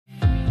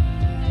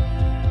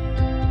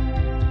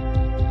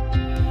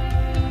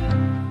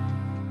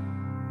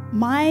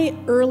My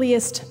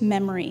earliest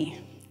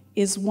memory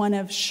is one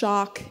of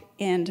shock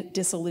and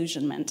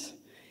disillusionment.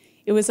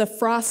 It was a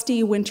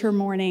frosty winter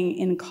morning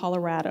in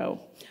Colorado.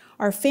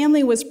 Our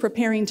family was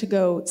preparing to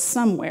go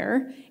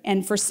somewhere,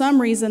 and for some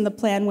reason the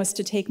plan was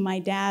to take my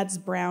dad's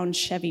brown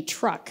Chevy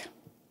truck.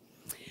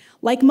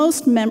 Like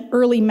most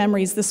early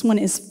memories, this one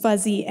is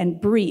fuzzy and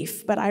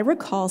brief, but I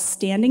recall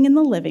standing in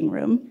the living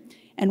room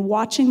and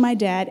watching my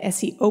dad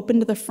as he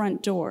opened the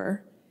front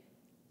door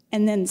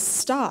and then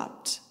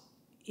stopped.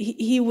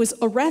 He was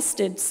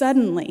arrested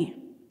suddenly,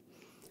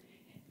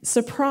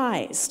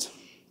 surprised.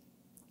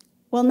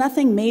 Well,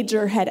 nothing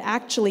major had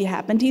actually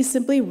happened. He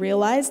simply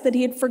realized that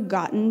he had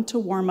forgotten to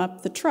warm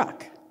up the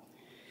truck.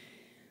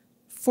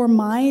 For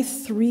my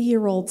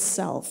 3-year-old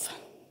self,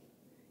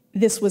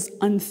 this was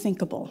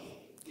unthinkable.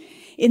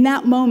 In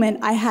that moment,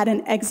 I had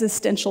an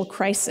existential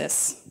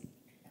crisis.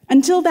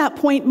 Until that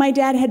point, my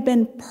dad had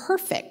been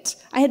perfect.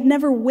 I had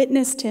never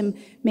witnessed him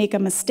make a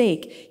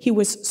mistake. He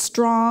was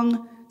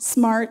strong,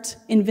 smart,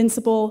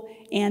 invincible,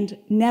 and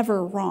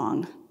never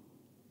wrong.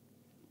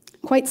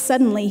 Quite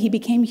suddenly, he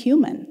became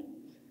human,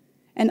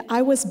 and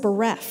I was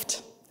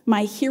bereft.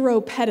 My hero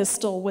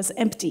pedestal was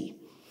empty.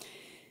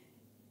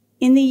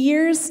 In the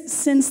years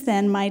since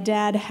then, my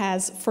dad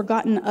has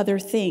forgotten other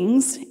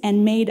things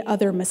and made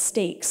other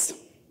mistakes,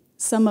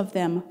 some of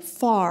them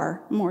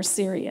far more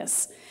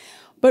serious.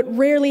 But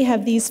rarely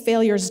have these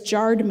failures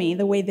jarred me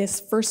the way this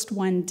first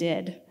one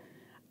did.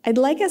 I'd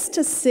like us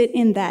to sit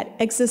in that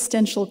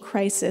existential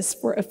crisis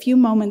for a few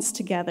moments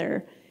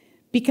together,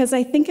 because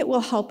I think it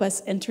will help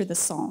us enter the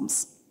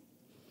Psalms.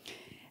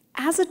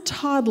 As a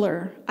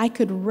toddler, I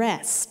could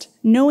rest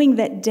knowing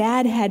that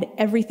Dad had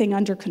everything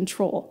under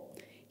control.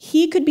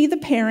 He could be the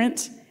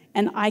parent,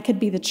 and I could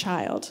be the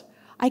child.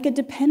 I could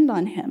depend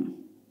on him.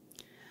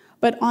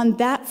 But on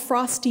that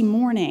frosty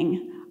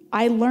morning,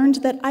 I learned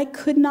that I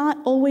could not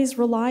always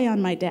rely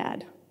on my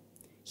dad.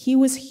 He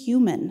was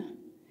human,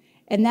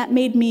 and that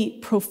made me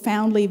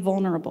profoundly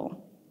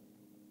vulnerable.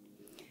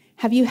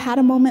 Have you had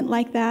a moment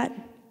like that?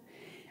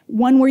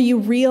 One where you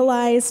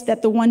realized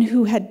that the one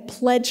who had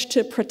pledged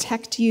to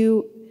protect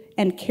you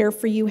and care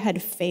for you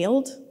had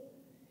failed?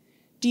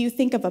 Do you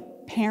think of a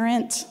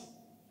parent,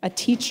 a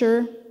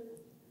teacher,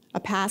 a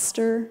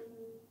pastor,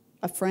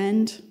 a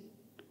friend?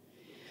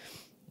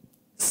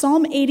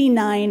 Psalm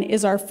 89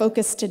 is our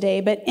focus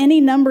today, but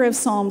any number of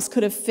psalms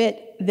could have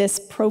fit this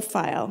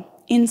profile.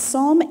 In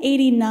Psalm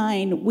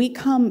 89, we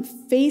come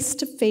face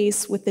to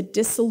face with the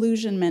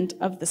disillusionment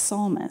of the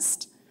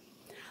psalmist.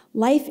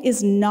 Life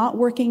is not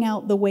working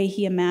out the way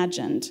he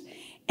imagined,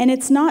 and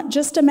it's not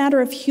just a matter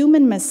of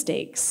human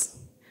mistakes.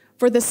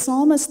 For the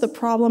psalmist, the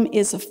problem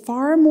is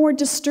far more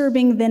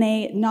disturbing than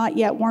a not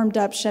yet warmed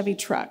up Chevy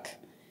truck.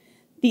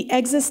 The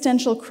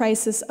existential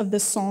crisis of the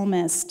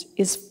psalmist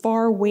is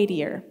far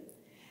weightier.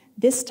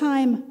 This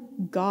time,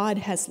 God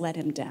has let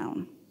him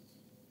down.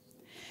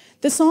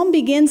 The psalm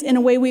begins in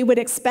a way we would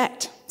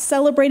expect,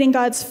 celebrating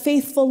God's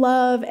faithful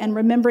love and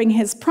remembering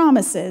his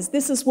promises.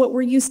 This is what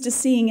we're used to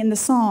seeing in the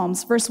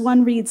Psalms. Verse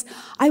 1 reads,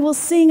 "I will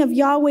sing of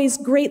Yahweh's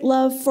great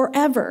love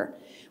forever.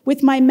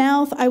 With my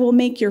mouth I will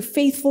make your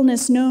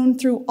faithfulness known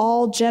through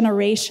all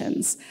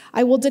generations.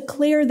 I will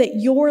declare that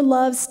your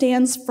love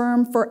stands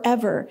firm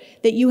forever,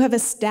 that you have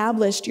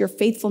established your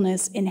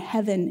faithfulness in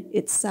heaven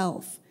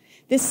itself."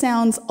 This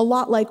sounds a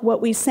lot like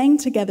what we sang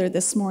together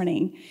this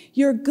morning.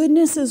 Your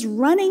goodness is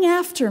running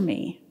after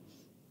me.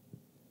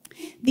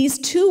 These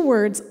two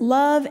words,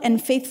 love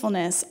and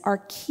faithfulness,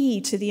 are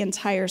key to the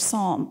entire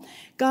psalm.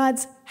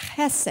 God's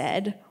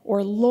chesed,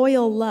 or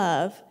loyal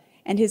love,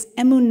 and his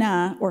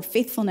emunah, or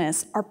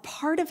faithfulness, are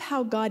part of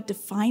how God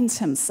defines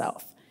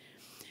himself.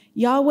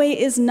 Yahweh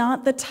is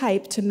not the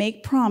type to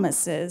make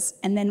promises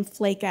and then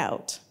flake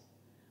out.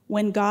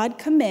 When God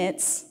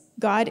commits,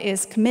 God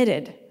is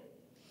committed.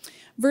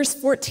 Verse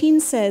 14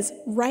 says,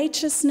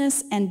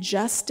 "Righteousness and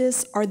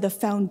justice are the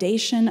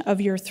foundation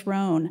of your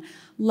throne.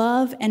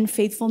 Love and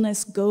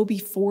faithfulness go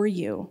before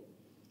you."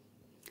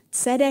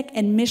 Tzedek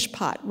and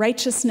mishpat,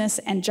 righteousness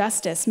and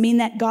justice, mean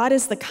that God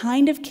is the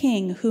kind of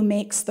king who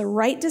makes the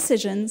right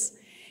decisions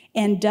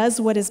and does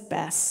what is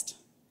best.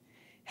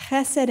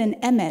 Chesed and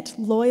emet,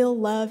 loyal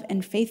love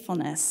and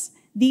faithfulness.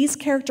 These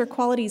character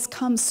qualities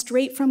come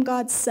straight from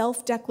God's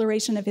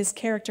self-declaration of his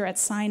character at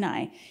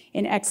Sinai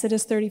in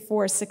Exodus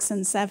 34, 6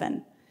 and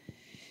 7.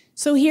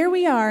 So here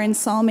we are in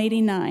Psalm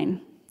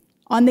 89,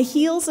 on the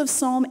heels of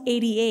Psalm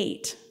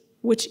 88,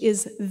 which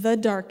is the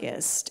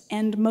darkest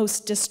and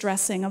most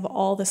distressing of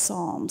all the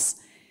Psalms.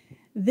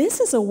 This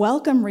is a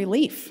welcome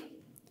relief.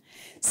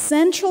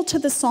 Central to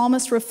the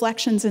psalmist's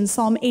reflections in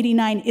Psalm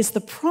 89 is the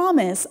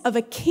promise of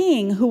a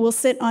king who will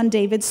sit on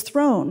David's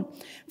throne.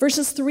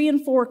 Verses 3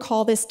 and 4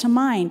 call this to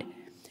mind.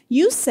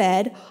 You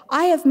said,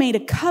 "I have made a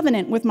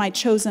covenant with my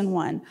chosen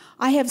one.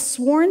 I have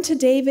sworn to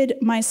David,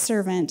 my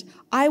servant,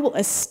 I will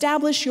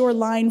establish your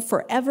line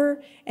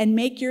forever and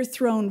make your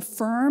throne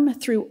firm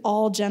through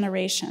all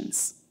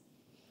generations."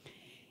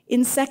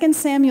 In 2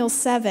 Samuel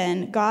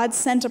 7, God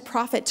sent a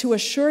prophet to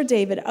assure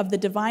David of the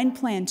divine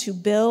plan to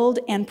build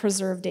and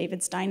preserve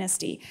David's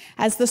dynasty.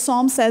 As the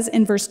psalm says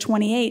in verse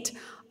 28,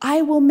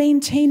 I will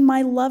maintain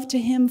my love to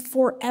him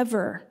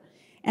forever,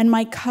 and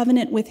my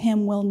covenant with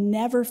him will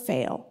never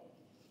fail.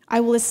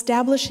 I will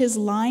establish his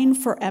line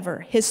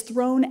forever, his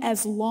throne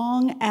as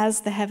long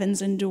as the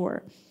heavens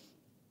endure.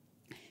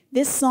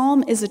 This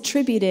psalm is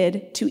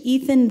attributed to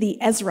Ethan the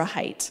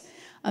Ezrahite,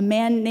 a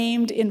man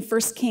named in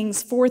 1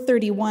 Kings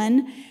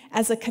 4:31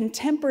 as a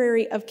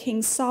contemporary of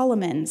King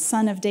Solomon,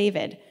 son of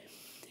David.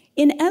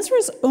 In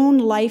Ezra's own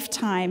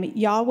lifetime,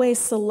 Yahweh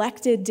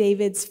selected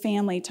David's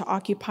family to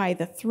occupy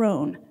the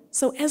throne.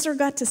 So Ezra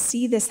got to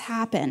see this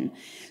happen.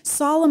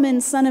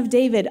 Solomon, son of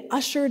David,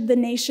 ushered the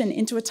nation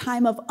into a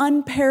time of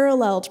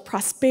unparalleled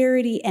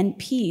prosperity and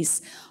peace.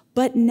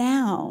 But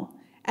now,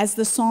 as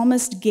the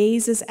psalmist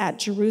gazes at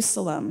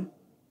Jerusalem,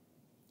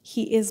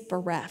 he is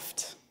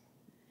bereft,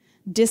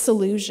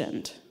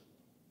 disillusioned.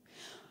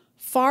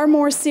 Far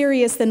more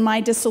serious than my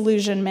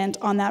disillusionment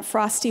on that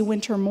frosty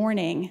winter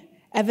morning,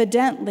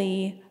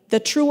 evidently,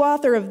 the true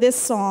author of this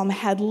psalm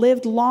had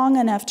lived long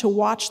enough to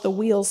watch the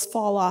wheels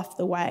fall off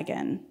the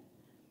wagon.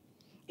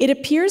 It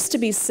appears to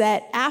be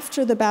set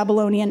after the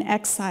Babylonian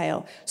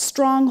exile.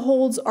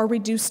 Strongholds are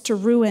reduced to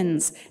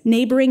ruins.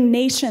 Neighboring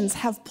nations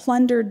have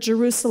plundered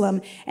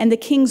Jerusalem, and the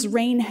king's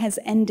reign has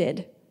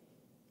ended.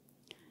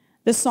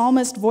 The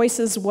psalmist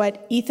voices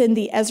what Ethan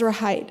the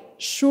Ezrahite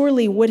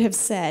surely would have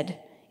said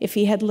if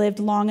he had lived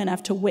long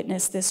enough to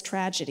witness this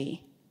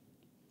tragedy.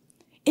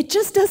 It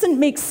just doesn't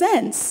make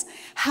sense.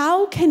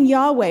 How can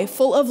Yahweh,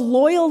 full of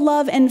loyal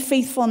love and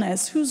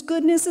faithfulness, whose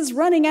goodness is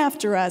running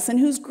after us and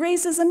whose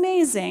grace is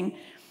amazing,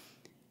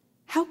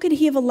 how could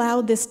he have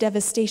allowed this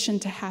devastation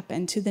to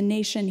happen to the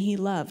nation he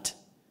loved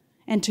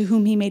and to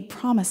whom he made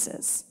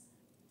promises?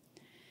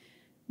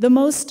 The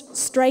most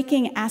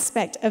striking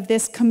aspect of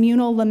this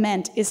communal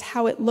lament is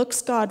how it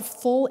looks God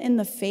full in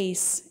the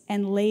face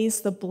and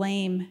lays the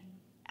blame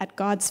at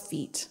God's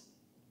feet.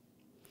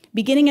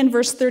 Beginning in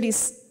verse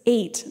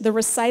 38, the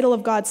recital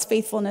of God's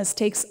faithfulness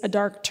takes a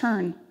dark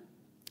turn.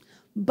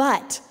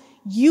 But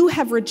you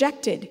have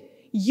rejected,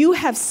 you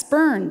have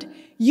spurned,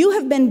 you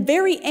have been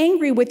very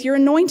angry with your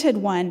anointed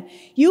one.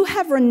 You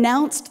have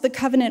renounced the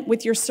covenant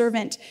with your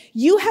servant.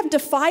 You have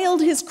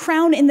defiled his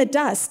crown in the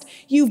dust.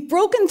 You've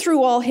broken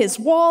through all his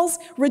walls,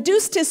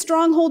 reduced his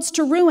strongholds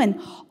to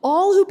ruin.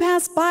 All who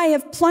pass by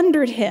have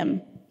plundered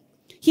him.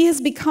 He has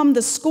become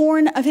the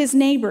scorn of his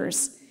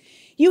neighbors.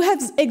 You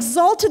have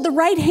exalted the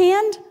right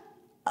hand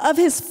of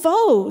his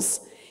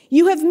foes.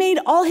 You have made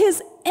all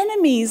his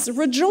enemies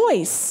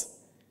rejoice.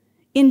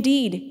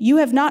 Indeed, you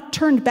have not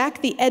turned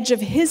back the edge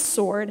of his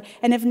sword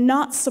and have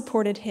not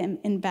supported him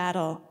in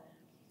battle.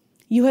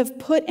 You have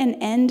put an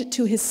end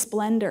to his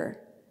splendor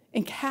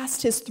and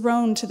cast his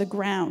throne to the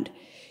ground.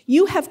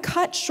 You have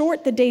cut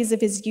short the days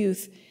of his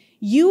youth.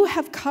 You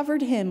have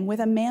covered him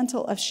with a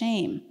mantle of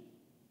shame.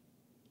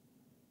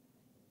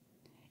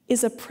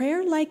 Is a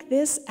prayer like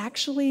this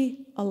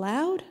actually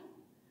allowed?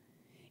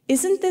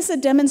 Isn't this a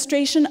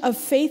demonstration of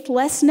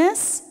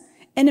faithlessness,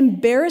 an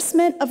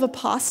embarrassment of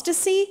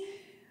apostasy?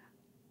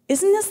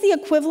 Isn't this the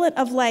equivalent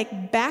of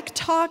like back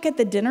talk at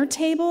the dinner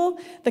table,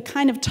 the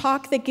kind of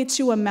talk that gets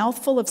you a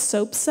mouthful of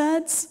soap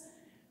suds?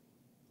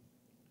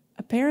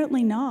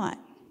 Apparently not.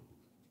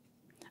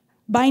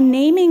 By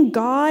naming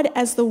God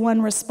as the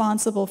one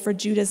responsible for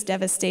Judah's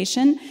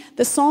devastation,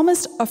 the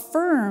psalmist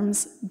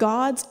affirms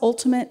God's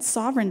ultimate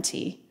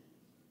sovereignty.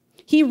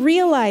 He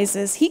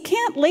realizes he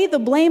can't lay the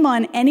blame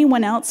on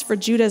anyone else for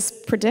Judah's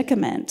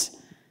predicament.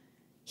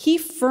 He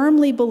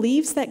firmly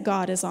believes that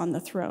God is on the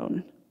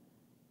throne.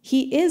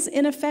 He is,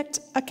 in effect,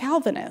 a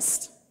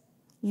Calvinist,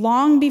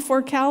 long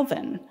before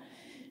Calvin.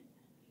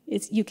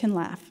 You can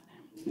laugh.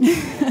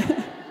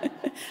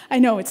 I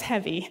know it's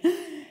heavy.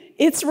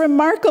 It's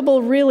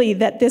remarkable, really,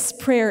 that this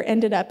prayer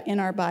ended up in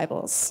our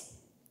Bibles.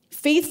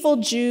 Faithful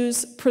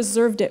Jews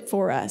preserved it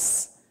for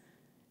us,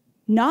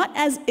 not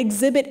as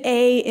Exhibit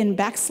A in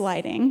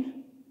backsliding,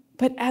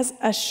 but as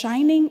a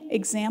shining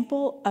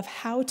example of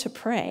how to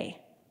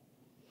pray.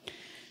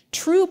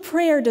 True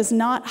prayer does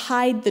not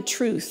hide the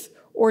truth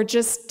or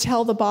just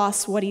tell the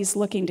boss what he's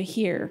looking to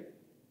hear.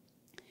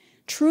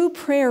 True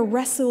prayer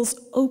wrestles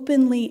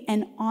openly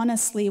and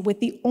honestly with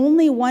the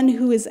only one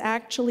who is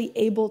actually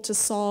able to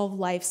solve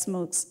life's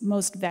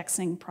most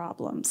vexing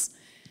problems.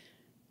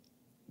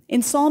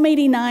 In Psalm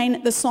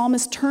 89, the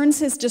psalmist turns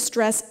his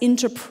distress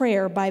into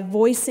prayer by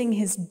voicing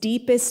his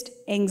deepest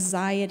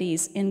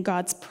anxieties in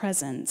God's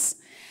presence.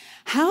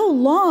 How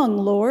long,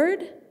 Lord?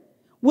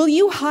 Will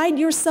you hide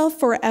yourself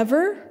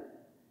forever?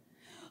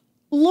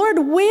 Lord,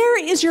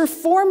 where is your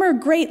former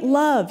great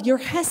love, your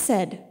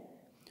hesed,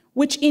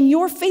 which in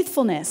your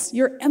faithfulness,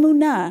 your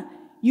emunah,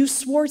 you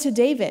swore to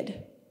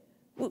David?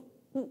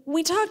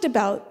 We talked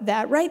about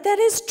that, right? That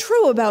is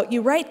true about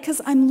you, right? Because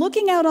I'm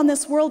looking out on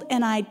this world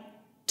and I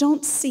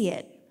don't see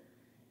it.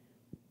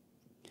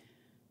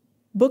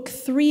 Book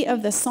 3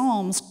 of the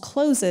Psalms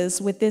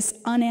closes with this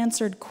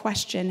unanswered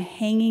question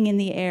hanging in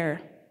the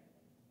air.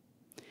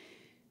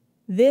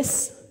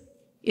 This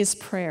is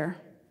prayer.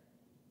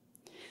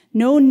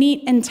 No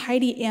neat and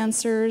tidy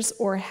answers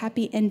or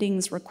happy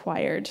endings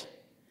required.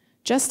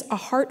 Just a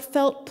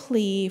heartfelt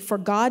plea for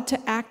God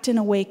to act in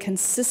a way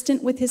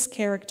consistent with his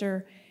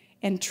character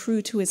and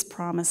true to his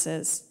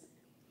promises.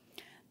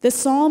 The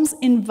Psalms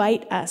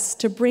invite us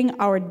to bring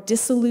our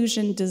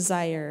disillusioned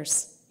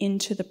desires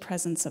into the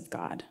presence of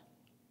God.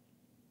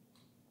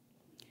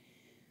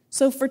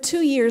 So for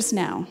 2 years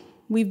now,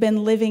 we've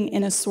been living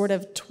in a sort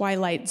of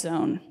twilight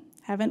zone,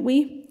 haven't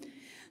we?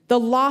 The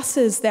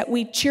losses that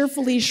we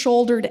cheerfully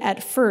shouldered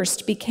at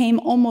first became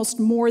almost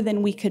more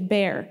than we could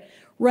bear,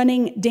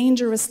 running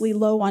dangerously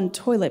low on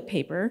toilet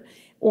paper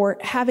or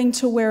having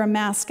to wear a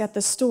mask at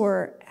the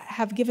store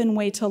have given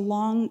way to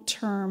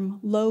long-term,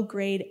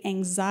 low-grade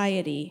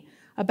anxiety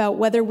about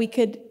whether we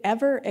could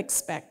ever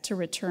expect to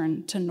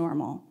return to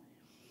normal.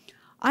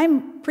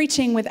 I'm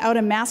preaching without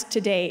a mask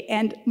today,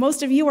 and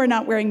most of you are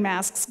not wearing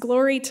masks.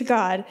 Glory to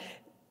God.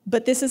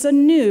 But this is a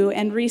new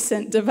and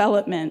recent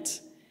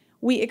development.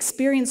 We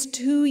experienced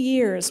 2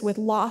 years with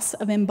loss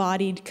of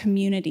embodied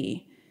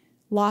community,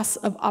 loss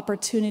of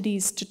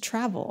opportunities to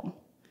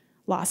travel,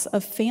 loss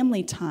of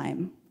family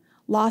time,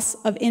 loss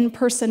of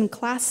in-person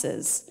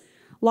classes,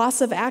 loss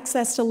of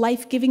access to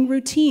life-giving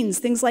routines,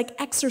 things like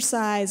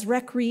exercise,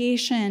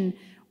 recreation,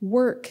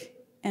 work,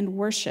 and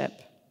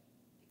worship.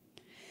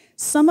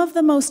 Some of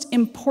the most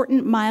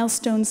important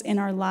milestones in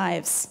our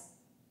lives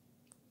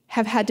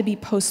have had to be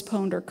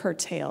postponed or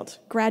curtailed.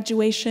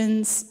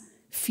 Graduations,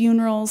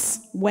 funerals,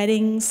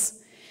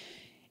 weddings.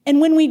 And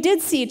when we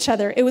did see each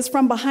other, it was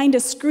from behind a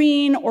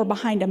screen or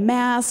behind a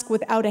mask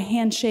without a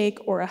handshake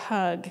or a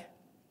hug.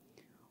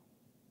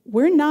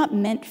 We're not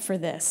meant for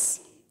this.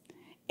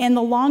 And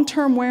the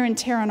long-term wear and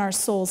tear on our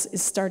souls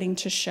is starting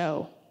to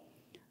show.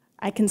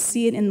 I can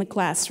see it in the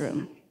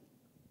classroom.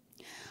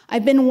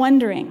 I've been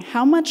wondering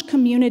how much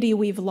community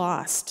we've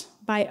lost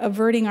by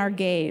averting our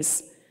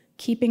gaze,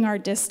 keeping our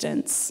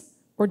distance,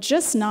 or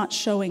just not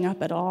showing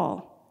up at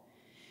all.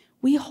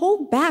 We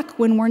hold back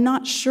when we're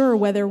not sure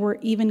whether we're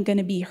even going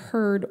to be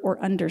heard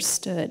or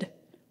understood.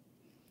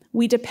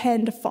 We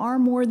depend far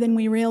more than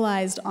we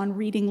realized on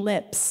reading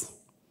lips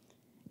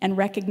and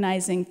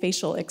recognizing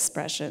facial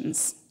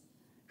expressions.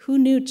 Who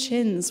knew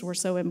chins were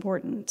so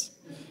important?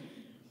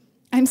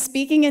 I'm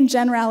speaking in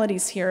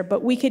generalities here,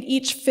 but we could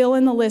each fill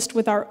in the list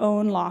with our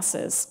own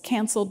losses: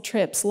 canceled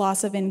trips,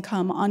 loss of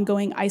income,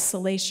 ongoing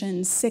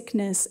isolation,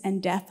 sickness,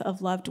 and death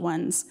of loved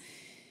ones.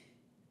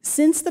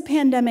 Since the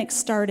pandemic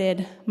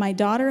started, my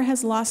daughter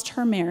has lost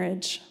her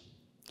marriage,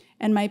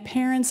 and my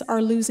parents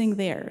are losing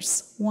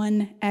theirs,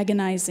 one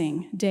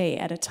agonizing day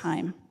at a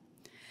time.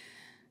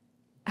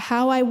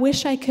 How I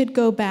wish I could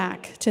go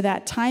back to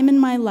that time in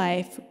my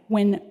life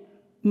when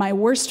my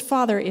worst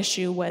father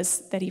issue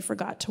was that he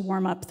forgot to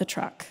warm up the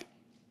truck.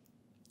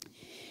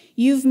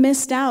 You've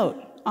missed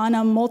out on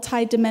a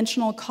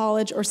multi-dimensional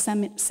college or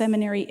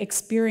seminary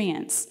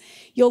experience.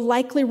 You'll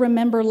likely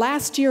remember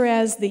last year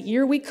as the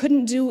year we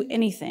couldn't do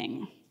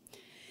anything.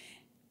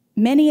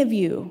 Many of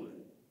you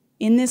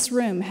in this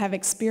room have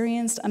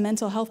experienced a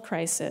mental health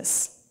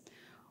crisis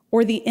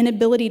or the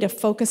inability to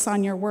focus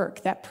on your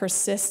work that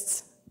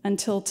persists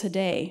until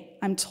today.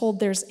 I'm told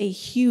there's a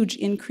huge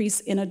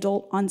increase in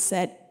adult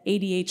onset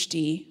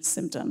ADHD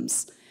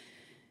symptoms.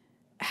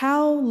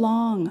 How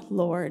long,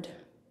 Lord?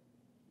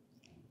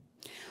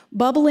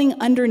 Bubbling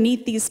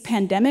underneath these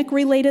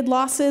pandemic-related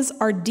losses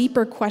are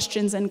deeper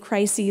questions and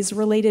crises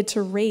related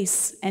to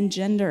race and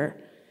gender,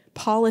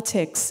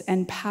 politics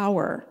and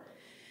power.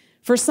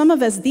 For some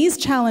of us, these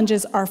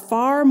challenges are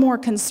far more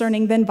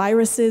concerning than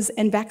viruses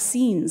and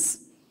vaccines.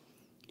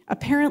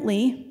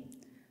 Apparently,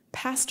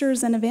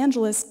 pastors and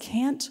evangelists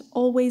can't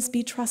always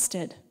be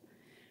trusted.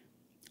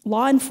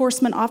 Law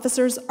enforcement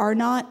officers are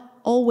not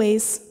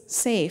always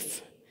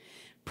safe.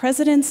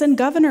 Presidents and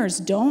governors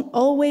don't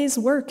always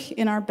work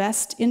in our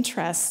best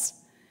interests.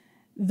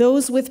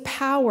 Those with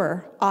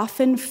power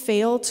often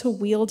fail to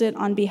wield it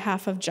on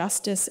behalf of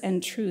justice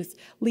and truth.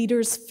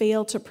 Leaders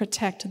fail to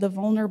protect the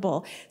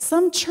vulnerable.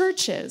 Some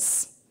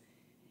churches,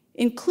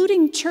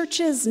 including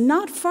churches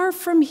not far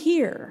from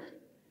here,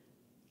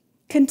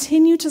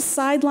 continue to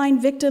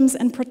sideline victims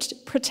and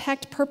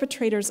protect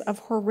perpetrators of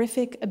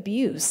horrific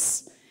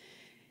abuse.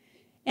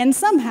 And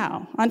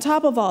somehow, on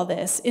top of all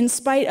this, in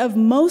spite of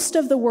most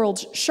of the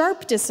world's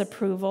sharp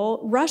disapproval,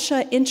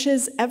 Russia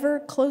inches ever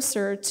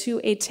closer to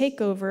a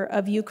takeover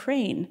of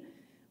Ukraine,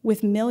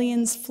 with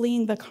millions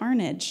fleeing the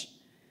carnage.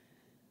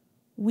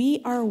 We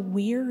are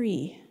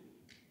weary.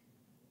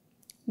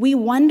 We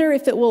wonder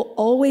if it will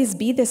always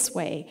be this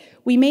way.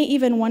 We may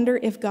even wonder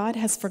if God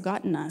has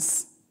forgotten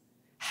us.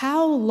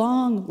 How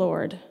long,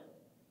 Lord?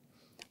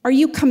 Are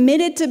you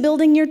committed to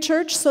building your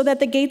church so that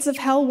the gates of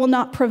hell will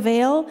not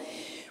prevail?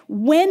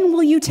 When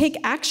will you take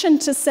action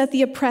to set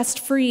the oppressed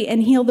free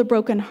and heal the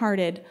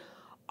brokenhearted?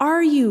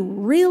 Are you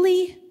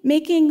really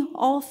making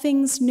all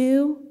things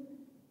new?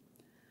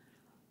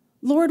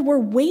 Lord, we're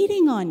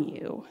waiting on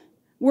you.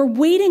 We're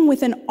waiting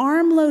with an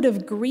armload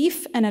of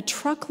grief and a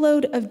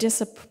truckload of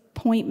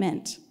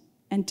disappointment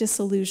and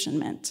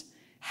disillusionment.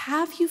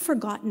 Have you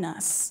forgotten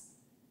us?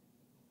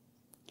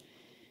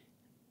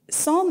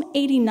 Psalm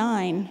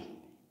 89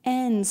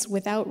 ends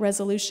without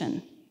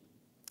resolution.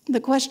 The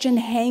question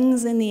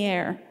hangs in the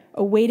air,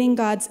 awaiting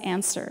God's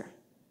answer.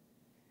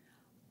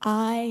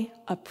 I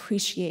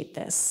appreciate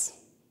this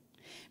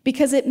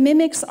because it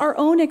mimics our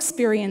own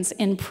experience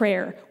in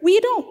prayer. We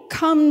don't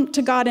come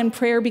to God in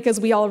prayer because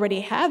we already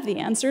have the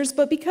answers,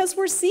 but because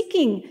we're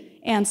seeking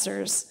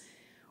answers.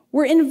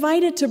 We're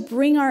invited to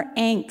bring our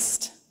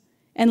angst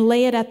and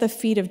lay it at the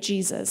feet of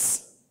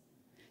Jesus.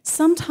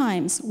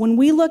 Sometimes when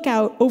we look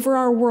out over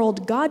our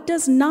world, God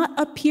does not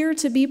appear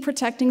to be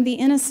protecting the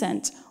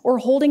innocent or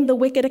holding the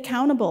wicked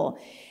accountable.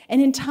 And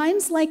in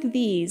times like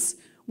these,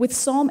 with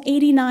Psalm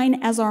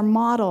 89 as our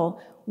model,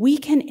 we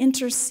can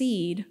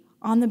intercede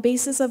on the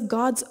basis of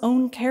God's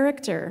own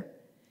character.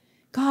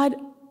 God,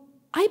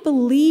 I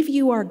believe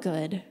you are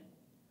good.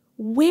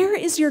 Where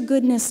is your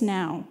goodness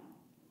now?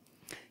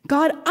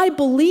 God, I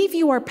believe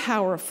you are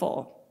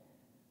powerful.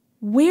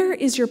 Where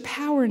is your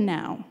power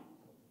now?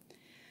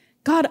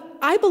 God,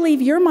 I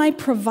believe you're my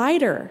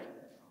provider.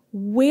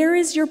 Where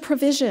is your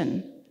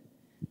provision?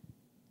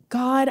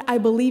 God, I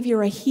believe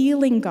you're a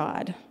healing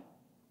God.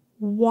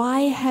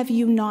 Why have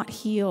you not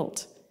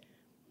healed?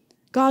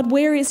 God,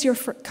 where is your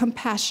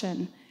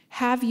compassion?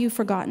 Have you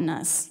forgotten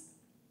us?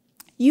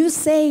 You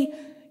say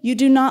you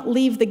do not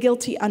leave the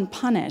guilty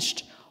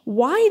unpunished.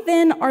 Why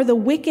then are the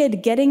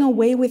wicked getting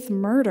away with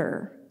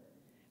murder?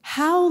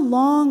 How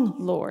long,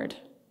 Lord?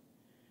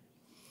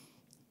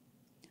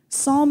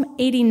 Psalm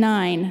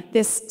 89,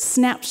 this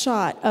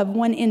snapshot of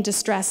one in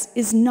distress,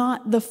 is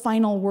not the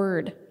final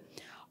word.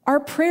 Our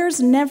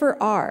prayers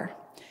never are.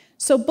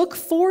 So book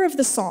 4 of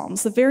the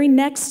Psalms, the very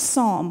next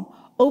psalm,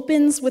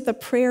 opens with a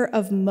prayer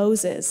of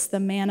Moses, the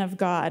man of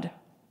God.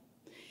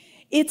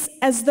 It's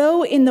as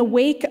though in the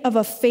wake of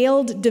a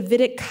failed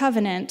Davidic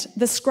covenant,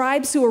 the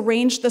scribes who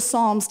arranged the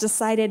Psalms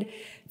decided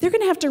they're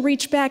going to have to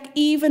reach back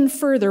even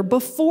further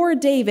before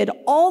David,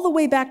 all the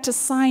way back to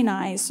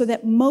Sinai, so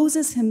that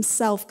Moses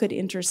himself could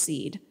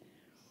intercede.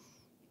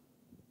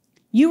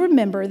 You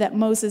remember that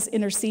Moses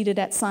interceded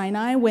at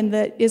Sinai when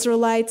the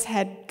Israelites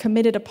had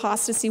committed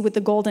apostasy with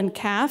the golden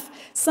calf.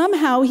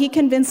 Somehow he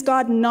convinced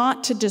God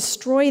not to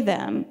destroy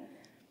them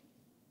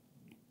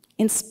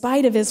in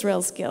spite of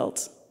Israel's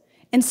guilt.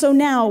 And so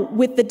now,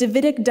 with the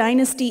Davidic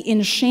dynasty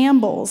in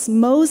shambles,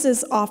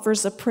 Moses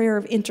offers a prayer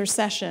of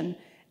intercession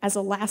as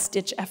a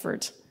last-ditch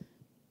effort.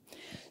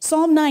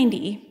 Psalm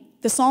 90,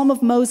 the Psalm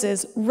of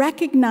Moses,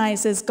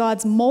 recognizes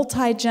God's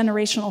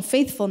multi-generational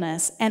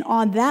faithfulness, and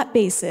on that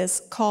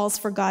basis calls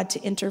for God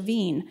to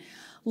intervene.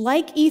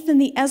 Like Ethan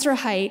the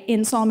Ezrahite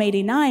in Psalm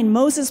 89,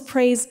 Moses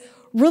prays,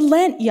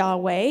 "Relent,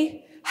 Yahweh.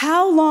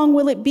 How long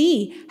will it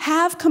be?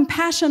 Have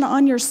compassion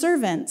on your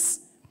servants."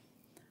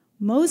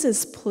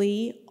 Moses'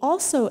 plea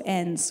also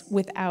ends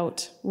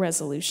without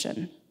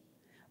resolution.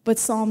 But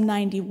Psalm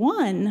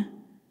 91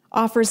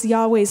 offers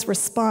Yahweh's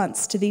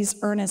response to these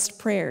earnest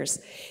prayers.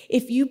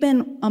 If you've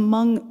been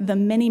among the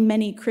many,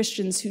 many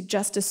Christians who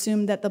just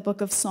assumed that the book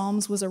of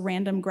Psalms was a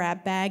random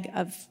grab bag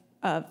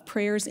of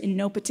prayers in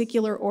no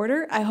particular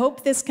order, I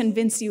hope this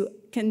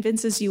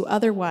convinces you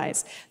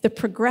otherwise. The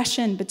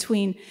progression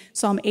between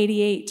Psalm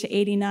 88 to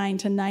 89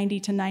 to 90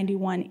 to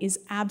 91 is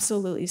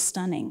absolutely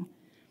stunning.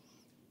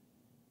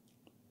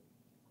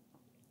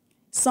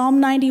 Psalm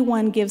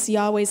 91 gives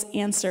Yahweh's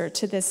answer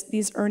to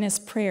these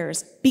earnest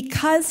prayers.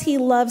 Because he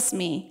loves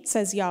me,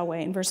 says Yahweh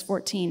in verse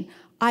 14,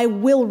 I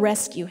will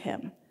rescue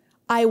him.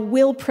 I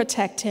will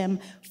protect him,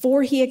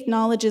 for he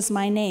acknowledges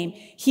my name.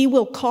 He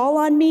will call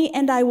on me,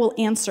 and I will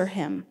answer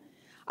him.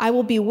 I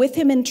will be with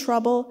him in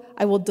trouble.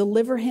 I will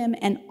deliver him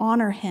and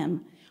honor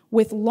him.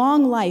 With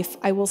long life,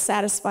 I will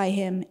satisfy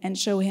him and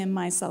show him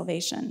my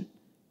salvation.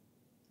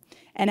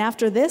 And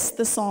after this,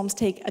 the Psalms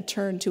take a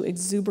turn to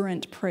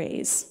exuberant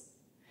praise.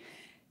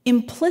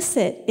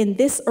 Implicit in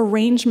this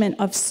arrangement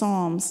of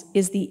Psalms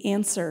is the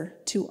answer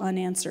to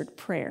unanswered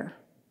prayer.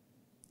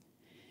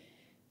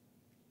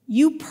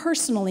 You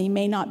personally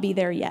may not be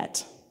there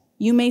yet.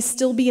 You may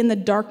still be in the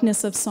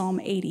darkness of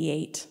Psalm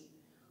 88,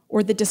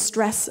 or the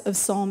distress of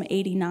Psalm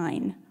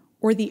 89,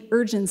 or the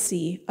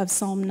urgency of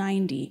Psalm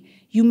 90.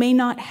 You may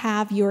not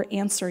have your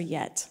answer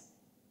yet.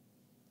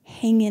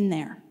 Hang in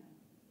there.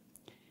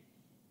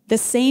 The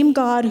same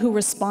God who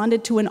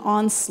responded to an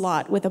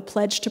onslaught with a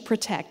pledge to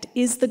protect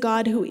is the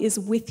God who is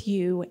with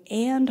you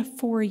and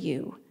for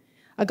you,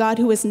 a God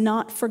who has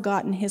not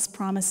forgotten his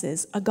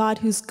promises, a God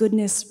whose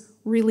goodness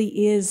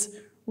really is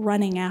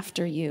running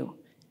after you.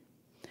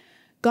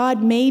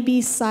 God may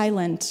be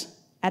silent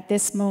at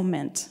this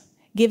moment,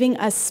 giving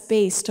us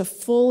space to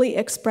fully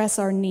express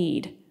our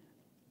need,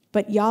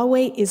 but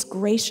Yahweh is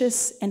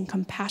gracious and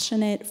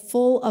compassionate,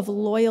 full of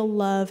loyal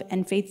love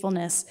and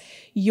faithfulness.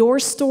 Your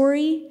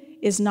story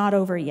is not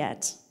over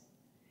yet.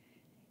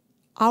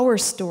 Our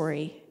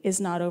story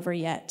is not over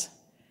yet.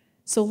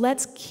 So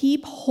let's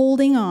keep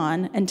holding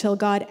on until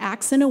God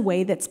acts in a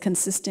way that's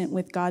consistent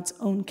with God's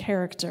own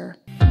character.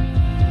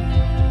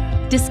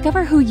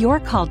 Discover who you're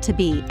called to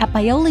be at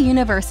Biola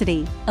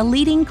University, a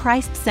leading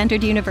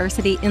Christ-centered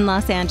university in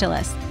Los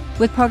Angeles,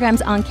 with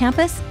programs on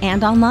campus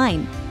and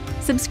online.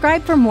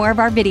 Subscribe for more of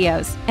our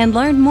videos and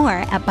learn more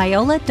at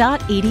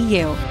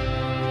biola.edu.